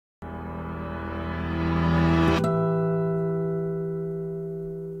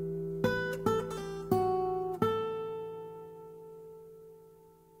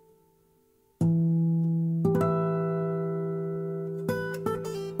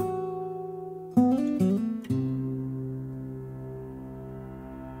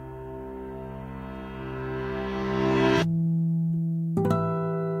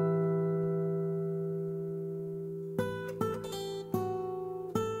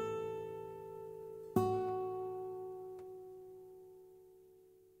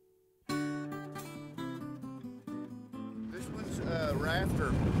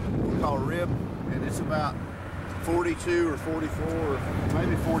rafter we call rib, and it's about 42 or 44 or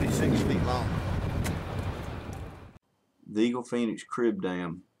maybe 46 feet long. The Eagle Phenix Crib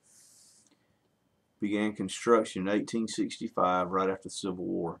Dam began construction in 1865, right after the Civil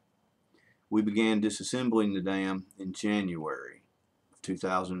War. We began disassembling the dam in January of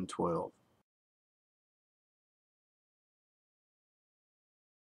 2012.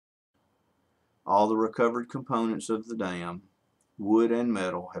 All the recovered components of the dam, wood and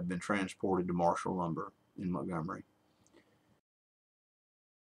metal, have been transported to Marshall Lumber in Montgomery.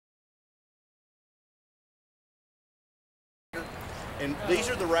 And these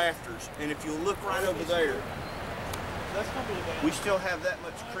are the rafters, and if you look right over there, we still have that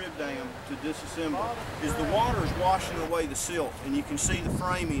much crib dam to disassemble. Is the water is washing away the silt, and you can see the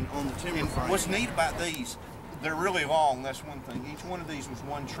framing on the timber frame. What's neat about these, they're really long, that's one thing. Each one of these was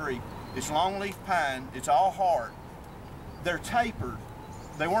one tree. It's longleaf pine, it's all hard. They're tapered.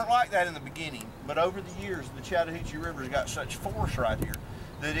 They weren't like that in the beginning, but over the years, the Chattahoochee River has got such force right here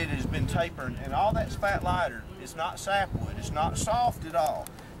that it has been tapered, and all that's fat lighter. It's not sapwood, it's not soft at all.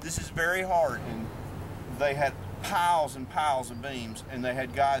 This is very hard, and they had piles and piles of beams, and they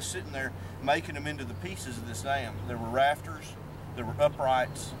had guys sitting there making them into the pieces of this dam. There were rafters, there were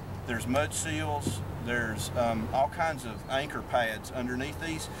uprights, there's mud seals, there's all kinds of anchor pads underneath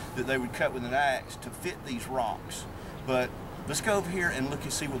these that they would cut with an axe to fit these rocks. But let's go over here and look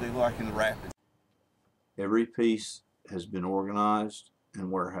and see what they look like in the rapids. Every piece has been organized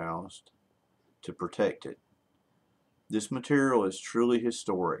and warehoused to protect it. This material is truly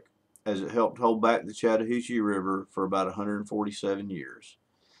historic, as it helped hold back the Chattahoochee River for about 147 years.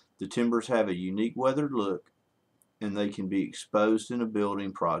 The timbers have a unique weathered look, and they can be exposed in a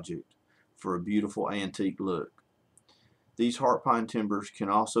building project for a beautiful antique look. These heart pine timbers can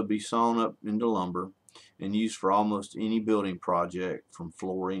also be sawn up into lumber and used for almost any building project, from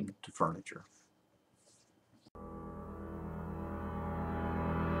flooring to furniture.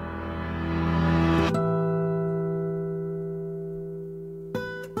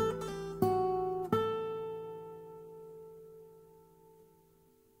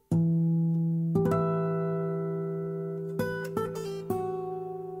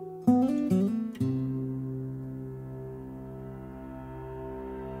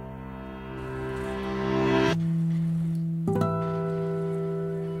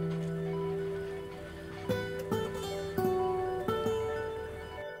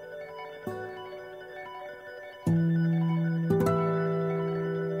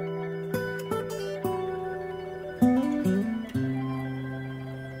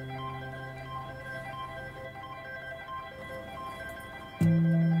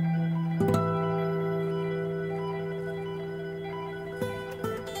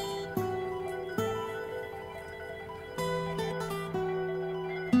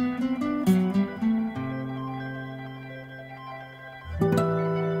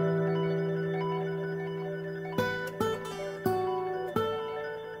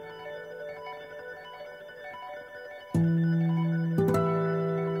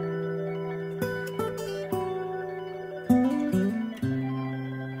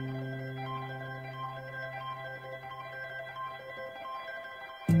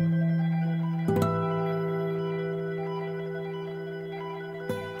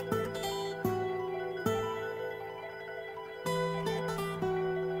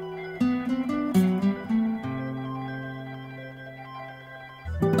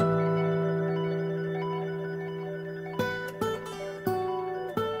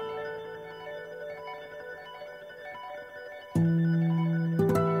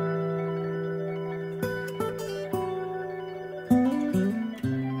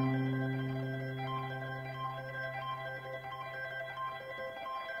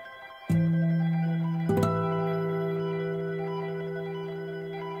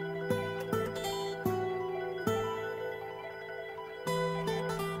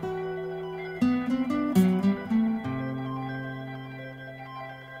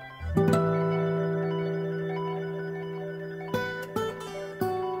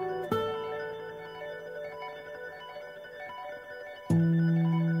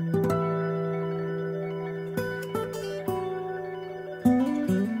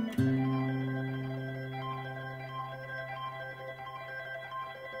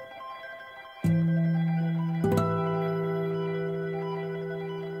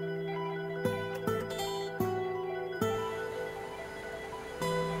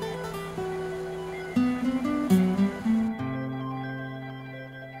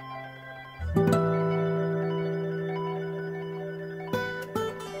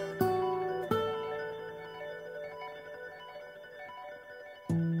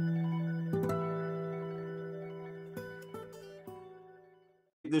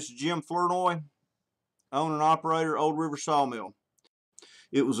 This is Jim Flournoy, owner and operator, Old River Sawmill.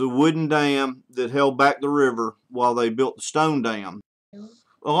 It was a wooden dam that held back the river while they built the stone dam.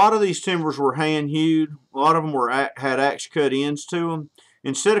 A lot of these timbers were hand-hewed. A lot of them had axe-cut ends to them.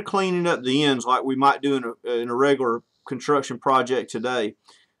 Instead of cleaning up the ends like we might do in a regular construction project today,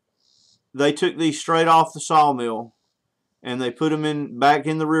 they took these straight off the sawmill and they put them back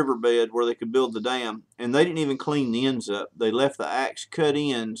in the riverbed where they could build the dam. And they didn't even clean the ends up. They left the axe-cut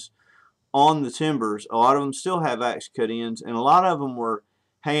ends on the timbers. A lot of them still have axe-cut ends, and a lot of them were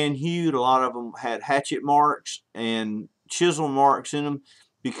hand-hewed. A lot of them had hatchet marks and chisel marks in them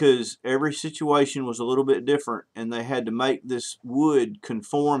because every situation was a little bit different, and they had to make this wood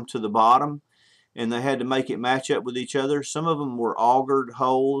conform to the bottom, and they had to make it match up with each other. Some of them were augured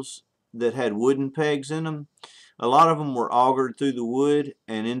holes that had wooden pegs in them. A lot of them were augured through the wood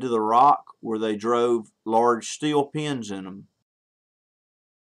and into the rock where they drove large steel pins in them.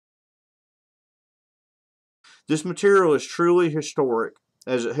 This material is truly historic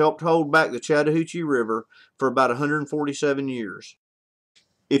as it helped hold back the Chattahoochee River for about 147 years.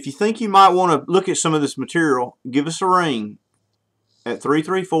 If you think you might want to look at some of this material, give us a ring at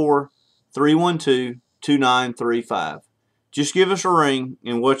 334-312-2935. Just give us a ring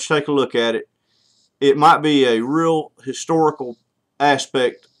and we'll take a look at it. It might be a real historical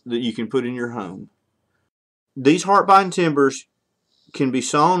aspect that you can put in your home. These heart-bind timbers can be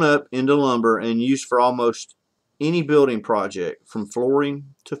sawn up into lumber and used for almost any building project, from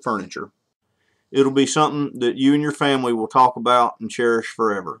flooring to furniture. It'll be something that you and your family will talk about and cherish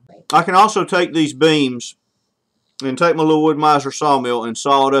forever. I can also take these beams and take my little Wood-Mizer sawmill and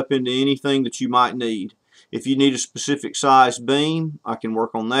saw it up into anything that you might need. If you need a specific size beam, I can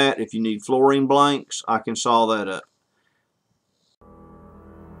work on that. If you need flooring blanks, I can saw that up.